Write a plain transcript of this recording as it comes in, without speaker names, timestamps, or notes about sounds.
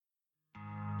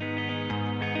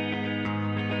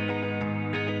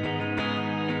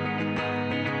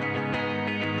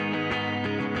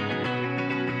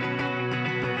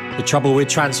The Trouble with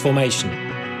Transformation,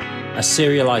 a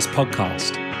serialized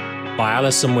podcast by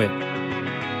Alison Witt.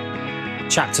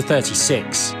 Chapter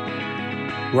 36,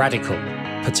 Radical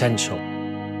Potential.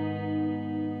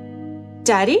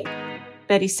 Daddy?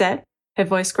 Betty said, her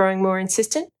voice growing more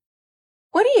insistent.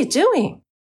 What are you doing?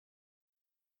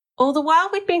 All the while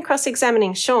we'd been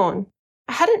cross-examining Sean,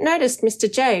 I hadn't noticed Mr.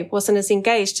 J wasn't as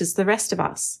engaged as the rest of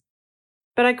us.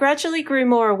 But I gradually grew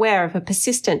more aware of a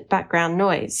persistent background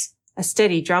noise, a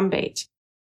steady drumbeat.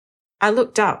 I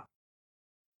looked up.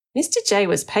 Mr. J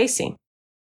was pacing,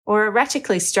 or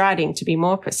erratically striding to be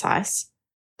more precise.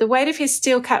 The weight of his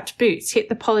steel-capped boots hit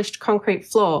the polished concrete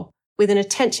floor with an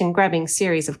attention-grabbing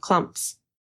series of clumps.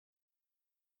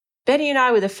 Betty and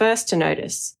I were the first to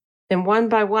notice. Then one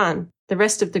by one, the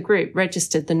rest of the group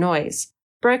registered the noise,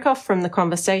 broke off from the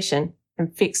conversation,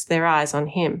 and fixed their eyes on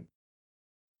him.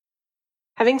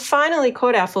 Having finally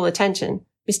caught our full attention,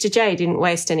 Mr. J didn't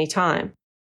waste any time.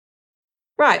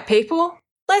 Right, people,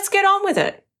 let's get on with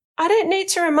it. I don't need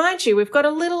to remind you we've got a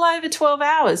little over 12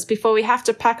 hours before we have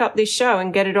to pack up this show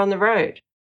and get it on the road.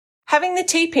 Having the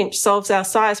T-pinch solves our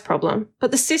size problem,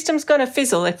 but the system's going to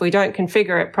fizzle if we don't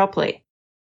configure it properly.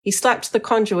 He slapped the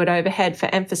conduit overhead for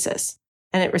emphasis,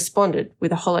 and it responded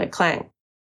with a hollow clang.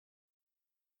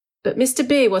 But Mr.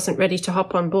 B wasn't ready to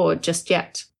hop on board just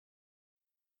yet.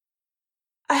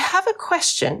 I have a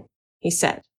question, he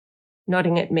said,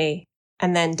 nodding at me,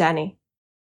 and then Danny.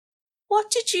 What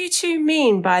did you two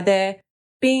mean by there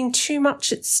being too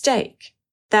much at stake?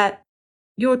 That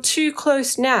you're too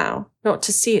close now not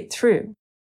to see it through?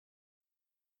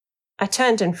 I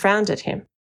turned and frowned at him.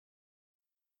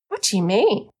 What do you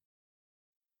mean?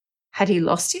 Had he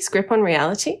lost his grip on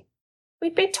reality?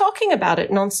 We'd been talking about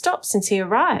it non-stop since he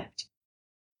arrived.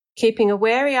 Keeping a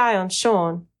wary eye on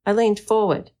Sean, I leaned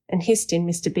forward and hissed in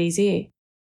Mr. B's ear.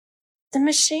 The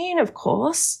machine, of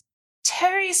course.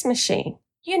 Terry's machine.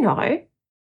 You know.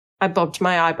 I bobbed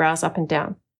my eyebrows up and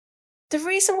down. The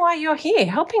reason why you're here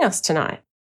helping us tonight.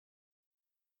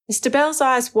 Mr. Bell's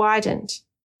eyes widened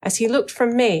as he looked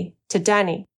from me to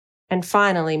Danny and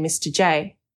finally Mr.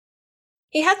 J.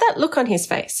 He had that look on his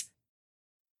face.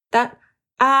 That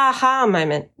aha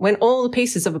moment when all the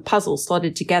pieces of a puzzle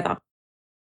slotted together.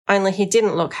 Only he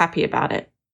didn't look happy about it.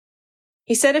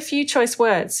 He said a few choice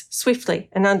words, swiftly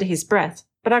and under his breath,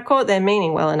 but I caught their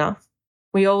meaning well enough.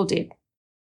 We all did.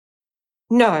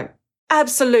 No,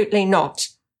 absolutely not.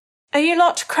 Are you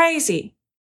lot crazy?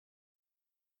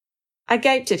 I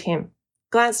gaped at him,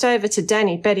 glanced over to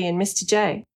Danny, Betty and Mr.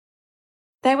 J.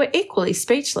 They were equally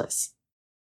speechless.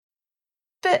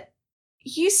 But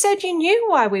you said you knew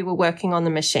why we were working on the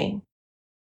machine.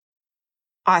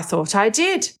 I thought I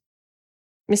did.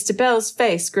 Mr. Bell's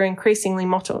face grew increasingly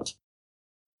mottled.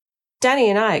 Danny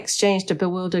and I exchanged a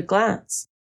bewildered glance.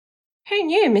 Who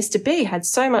knew Mr. B had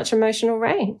so much emotional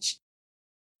range?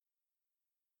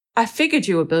 I figured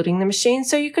you were building the machine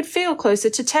so you could feel closer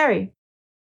to Terry.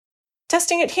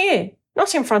 Testing it here,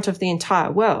 not in front of the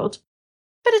entire world,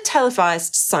 but a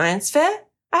televised science fair?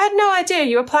 I had no idea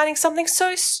you were planning something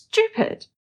so stupid.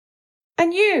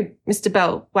 And you, Mr.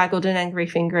 Bell waggled an angry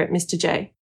finger at Mr.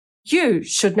 J. You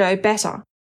should know better.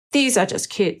 These are just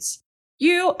kids.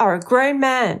 You are a grown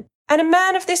man, and a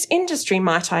man of this industry,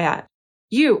 might I add.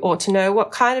 You ought to know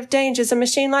what kind of dangers a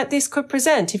machine like this could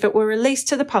present if it were released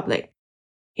to the public.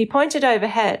 He pointed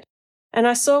overhead, and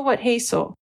I saw what he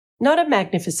saw. Not a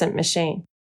magnificent machine,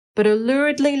 but a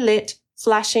luridly lit,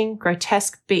 flashing,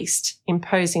 grotesque beast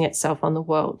imposing itself on the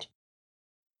world.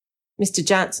 Mr.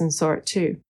 Jansen saw it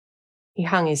too. He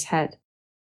hung his head.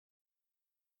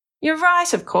 You're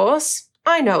right, of course.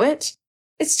 I know it.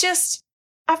 It's just,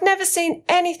 I've never seen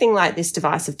anything like this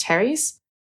device of Terry's.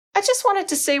 I just wanted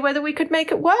to see whether we could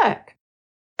make it work.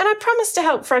 And I promised to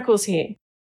help Freckles here.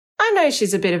 I know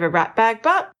she's a bit of a ratbag,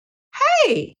 but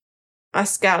hey! I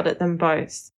scowled at them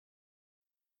both.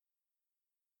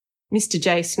 Mr.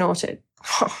 J snorted.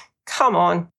 Oh, come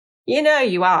on. You know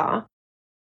you are.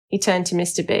 He turned to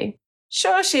Mr. B.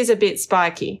 Sure, she's a bit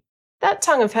spiky. That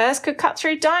tongue of hers could cut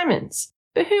through diamonds.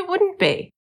 But who wouldn't be,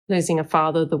 losing a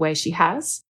father the way she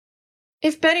has?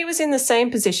 If Betty was in the same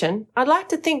position, I'd like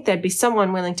to think there'd be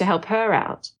someone willing to help her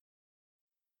out.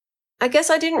 I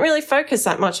guess I didn't really focus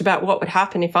that much about what would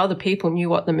happen if other people knew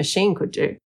what the machine could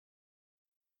do.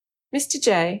 Mr.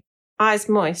 J, eyes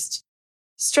moist,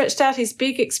 stretched out his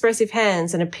big expressive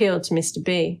hands and appealed to Mr.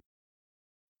 B.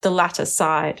 The latter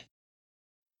sighed.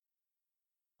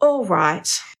 All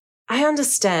right, I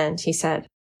understand, he said.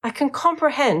 I can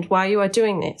comprehend why you are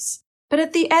doing this. But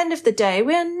at the end of the day,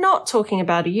 we are not talking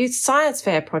about a youth science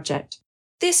fair project.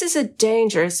 This is a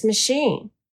dangerous machine.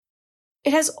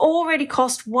 It has already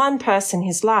cost one person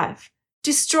his life,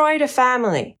 destroyed a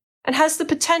family, and has the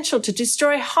potential to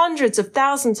destroy hundreds of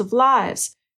thousands of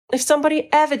lives if somebody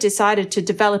ever decided to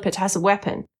develop it as a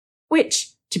weapon,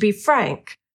 which, to be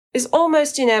frank, is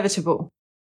almost inevitable.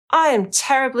 I am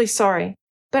terribly sorry,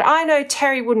 but I know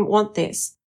Terry wouldn't want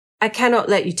this. I cannot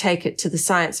let you take it to the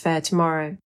science fair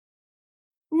tomorrow."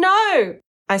 "No,"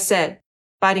 I said,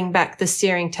 biting back the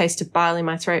searing taste of bile in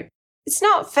my throat. "It's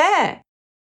not fair.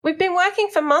 We've been working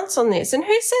for months on this, and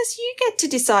who says you get to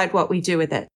decide what we do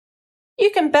with it? You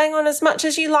can bang on as much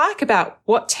as you like about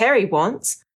what Terry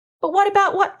wants, but what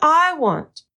about what I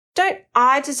want? Don't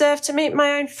I deserve to meet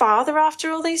my own father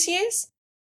after all these years?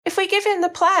 If we give him the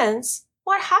plans,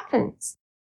 what happens?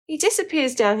 He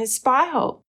disappears down his spy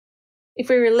hole. If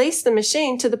we release the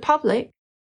machine to the public,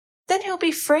 then he'll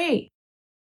be free.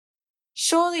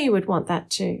 Surely you would want that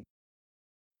too.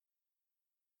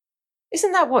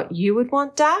 Isn't that what you would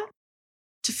want, Dad?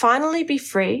 To finally be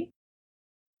free?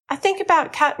 I think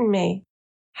about Kat and me,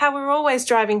 how we're always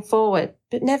driving forward,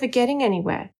 but never getting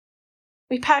anywhere.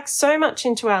 We pack so much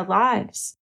into our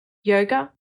lives.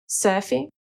 Yoga, surfing,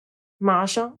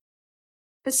 mahjong.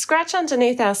 But scratch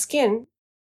underneath our skin,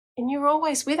 and you're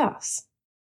always with us.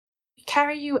 We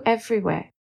carry you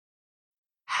everywhere.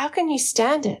 How can you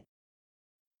stand it?"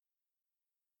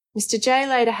 Mr. J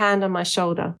laid a hand on my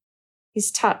shoulder. His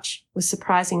touch was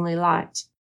surprisingly light.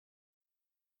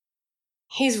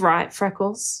 "He's right,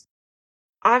 Freckles.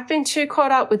 I've been too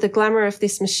caught up with the glamour of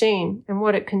this machine and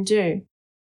what it can do.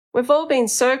 We've all been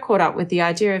so caught up with the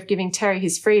idea of giving Terry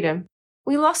his freedom,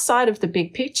 we lost sight of the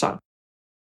big picture.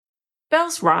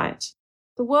 Belle's right.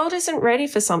 The world isn't ready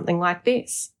for something like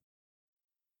this."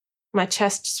 My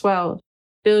chest swelled,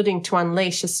 building to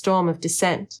unleash a storm of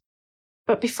dissent.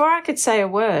 But before I could say a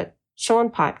word, Sean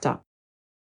piped up.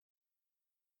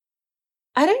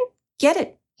 "I don't get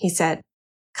it," he said,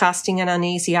 casting an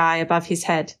uneasy eye above his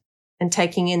head and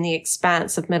taking in the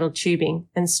expanse of metal tubing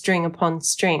and string upon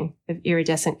string of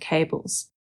iridescent cables.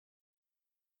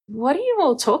 "What are you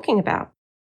all talking about?"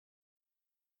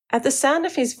 At the sound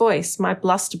of his voice, my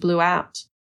bluster blew out.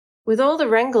 With all the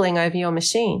wrangling over your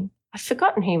machine, I'd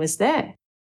forgotten he was there.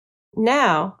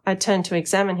 Now I turned to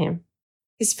examine him,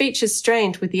 his features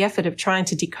strained with the effort of trying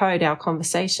to decode our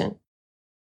conversation.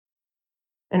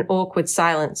 An awkward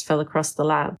silence fell across the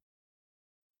lab.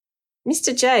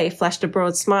 Mr. J flashed a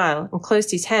broad smile and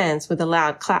closed his hands with a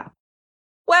loud clap.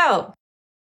 "Well,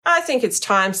 I think it's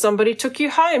time somebody took you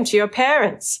home to your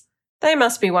parents. They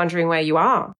must be wondering where you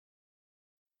are."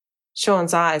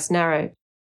 Sean's eyes narrowed.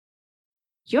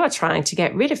 "You're trying to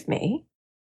get rid of me,"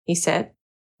 he said,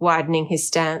 widening his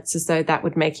stance as though that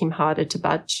would make him harder to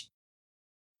budge.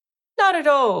 "Not at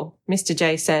all," Mr.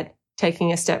 J said,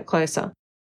 taking a step closer.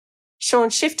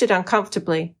 Sean shifted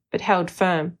uncomfortably, but held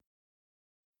firm.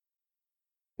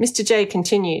 Mr. J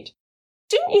continued,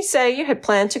 "Didn't you say you had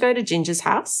planned to go to Ginger's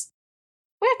house?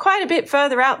 We're quite a bit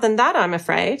further out than that, I'm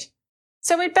afraid.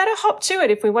 So we'd better hop to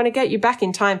it if we want to get you back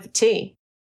in time for tea."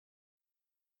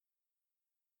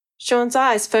 Sean's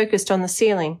eyes focused on the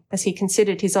ceiling as he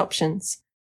considered his options.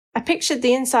 I pictured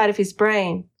the inside of his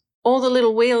brain, all the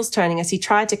little wheels turning as he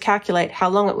tried to calculate how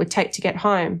long it would take to get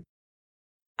home.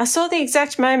 I saw the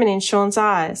exact moment in Sean's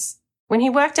eyes, when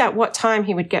he worked out what time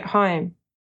he would get home,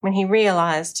 when he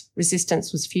realised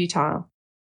resistance was futile.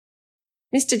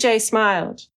 Mr. J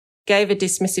smiled, gave a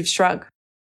dismissive shrug.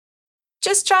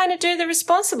 "Just trying to do the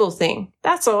responsible thing,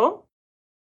 that's all."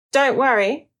 "Don't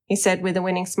worry," he said with a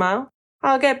winning smile.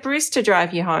 "I'll get Bruce to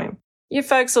drive you home. Your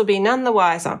folks will be none the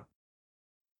wiser."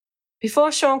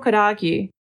 Before Sean could argue,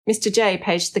 Mr. J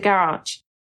paged the garage.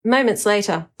 Moments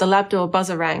later, the lab door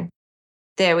buzzer rang.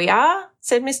 "There we are,"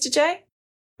 said Mr. J.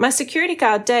 "My security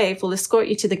guard Dave will escort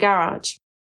you to the garage.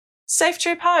 Safe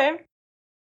trip home."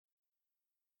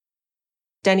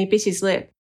 Danny bit his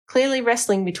lip, clearly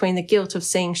wrestling between the guilt of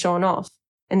seeing Sean off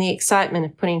and the excitement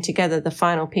of putting together the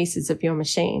final pieces of your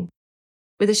machine.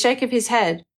 With a shake of his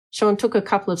head, Sean took a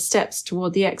couple of steps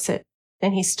toward the exit,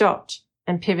 then he stopped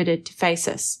and pivoted to face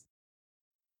us.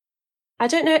 "I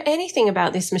don't know anything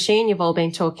about this machine you've all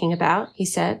been talking about," he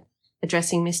said,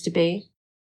 addressing Mr. B.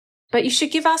 "But you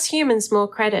should give us humans more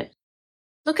credit.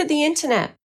 Look at the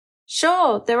internet.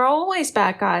 Sure, there are always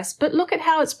bad guys, but look at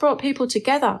how it's brought people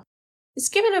together. It's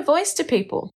given a voice to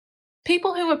people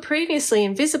who were previously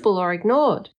invisible or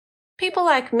ignored, people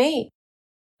like me.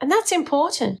 And that's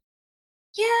important.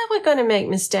 Yeah, we're going to make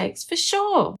mistakes, for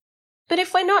sure. But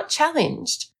if we're not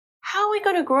challenged, how are we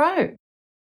going to grow?"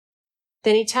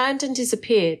 Then he turned and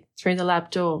disappeared through the lab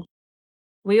door.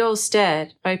 We all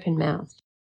stared, open-mouthed.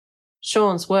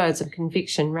 Sean's words of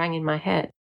conviction rang in my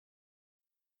head.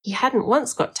 He hadn't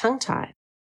once got tongue-tied.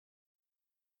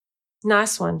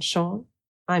 "Nice one, Sean,"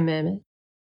 I murmured.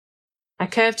 I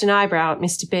curved an eyebrow at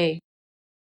Mr. B.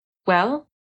 Well,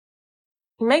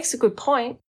 he makes a good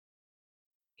point.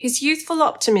 His youthful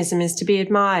optimism is to be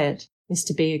admired,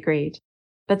 Mr. B agreed,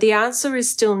 but the answer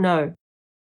is still no.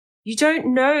 You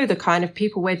don't know the kind of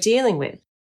people we're dealing with,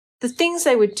 the things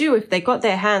they would do if they got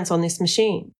their hands on this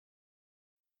machine.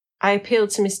 I appealed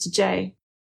to Mr. J.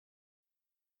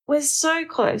 We're so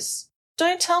close.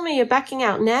 Don't tell me you're backing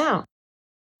out now.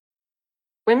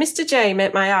 When Mr. J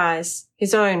met my eyes,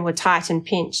 his own were tight and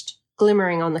pinched,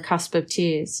 glimmering on the cusp of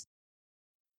tears.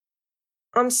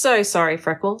 I'm so sorry,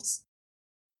 Freckles.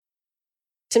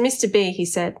 To Mr. B, he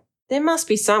said, there must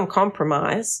be some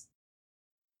compromise.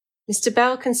 Mr.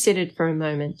 Bell considered for a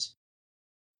moment.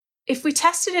 If we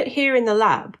tested it here in the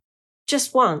lab,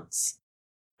 just once,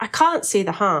 I can't see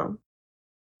the harm.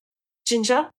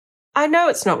 Ginger, I know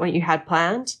it's not what you had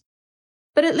planned,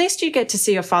 but at least you get to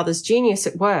see your father's genius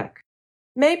at work.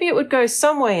 Maybe it would go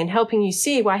some way in helping you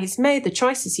see why he's made the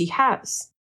choices he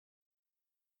has.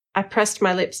 I pressed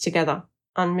my lips together,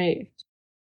 unmoved.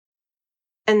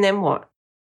 And then what?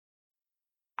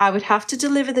 I would have to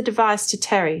deliver the device to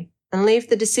Terry and leave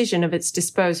the decision of its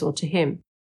disposal to him.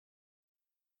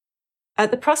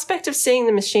 At the prospect of seeing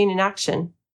the machine in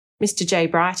action, Mr. J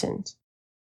brightened.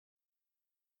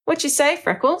 What you say,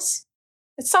 Freckles?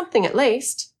 It's something at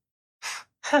least.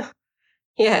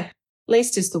 Yeah,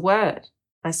 least is the word,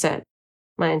 I said,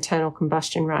 my internal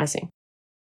combustion rising.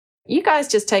 You guys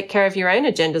just take care of your own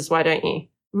agendas, why don't you?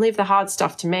 And leave the hard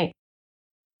stuff to me.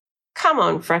 Come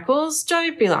on, Freckles,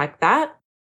 don't be like that.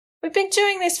 We've been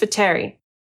doing this for Terry.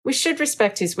 We should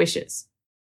respect his wishes.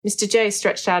 Mr. J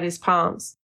stretched out his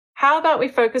palms. How about we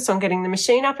focus on getting the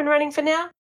machine up and running for now?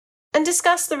 And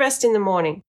discuss the rest in the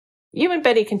morning. You and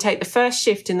Betty can take the first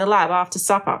shift in the lab after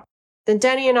supper. Then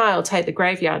Danny and I will take the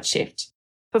graveyard shift.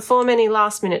 Perform any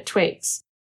last-minute tweaks.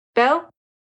 Belle,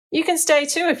 you can stay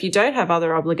too if you don't have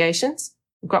other obligations.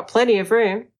 We've got plenty of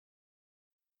room.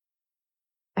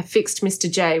 I fixed Mr.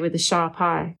 J with a sharp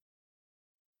eye.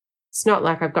 It's not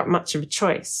like I've got much of a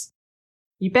choice.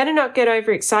 You better not get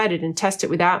overexcited and test it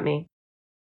without me.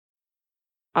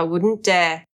 I wouldn't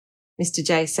dare, Mr.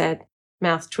 J said,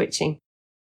 mouth twitching.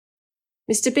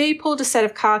 Mr. B pulled a set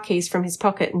of car keys from his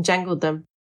pocket and jangled them.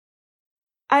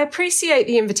 I appreciate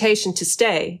the invitation to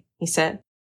stay, he said,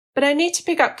 but I need to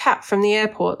pick up Kat from the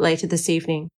airport later this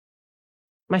evening.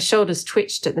 My shoulders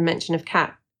twitched at the mention of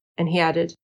Kat, and he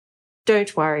added,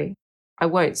 Don't worry, I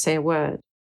won't say a word.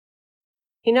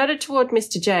 He nodded toward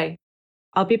Mr. J.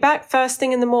 I'll be back first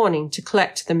thing in the morning to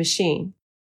collect the machine.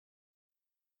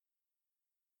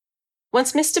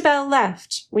 Once Mr. Bell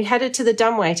left, we headed to the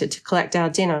dumbwaiter to collect our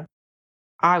dinner.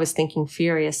 I was thinking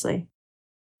furiously.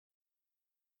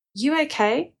 You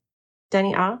okay?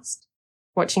 Danny asked,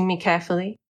 watching me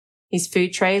carefully, his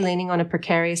food tray leaning on a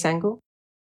precarious angle.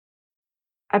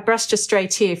 I brushed a stray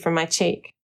tear from my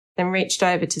cheek, then reached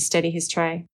over to steady his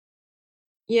tray.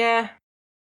 Yeah,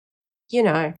 you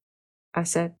know, I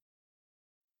said.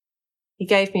 He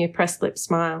gave me a pressed lip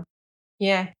smile.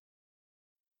 Yeah,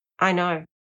 I know.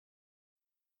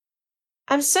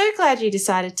 I'm so glad you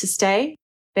decided to stay,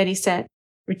 Betty said,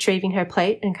 retrieving her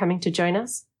plate and coming to join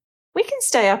us. We can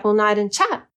stay up all night and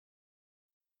chat.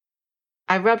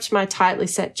 I rubbed my tightly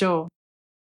set jaw.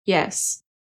 Yes,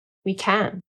 we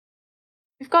can.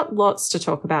 We've got lots to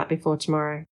talk about before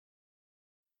tomorrow.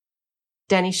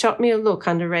 Danny shot me a look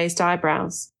under raised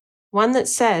eyebrows, one that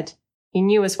said, he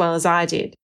knew as well as I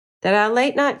did, that our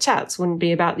late-night chats wouldn't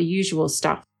be about the usual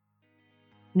stuff.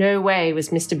 No way was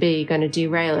Mr. B going to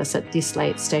derail us at this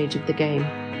late stage of the game.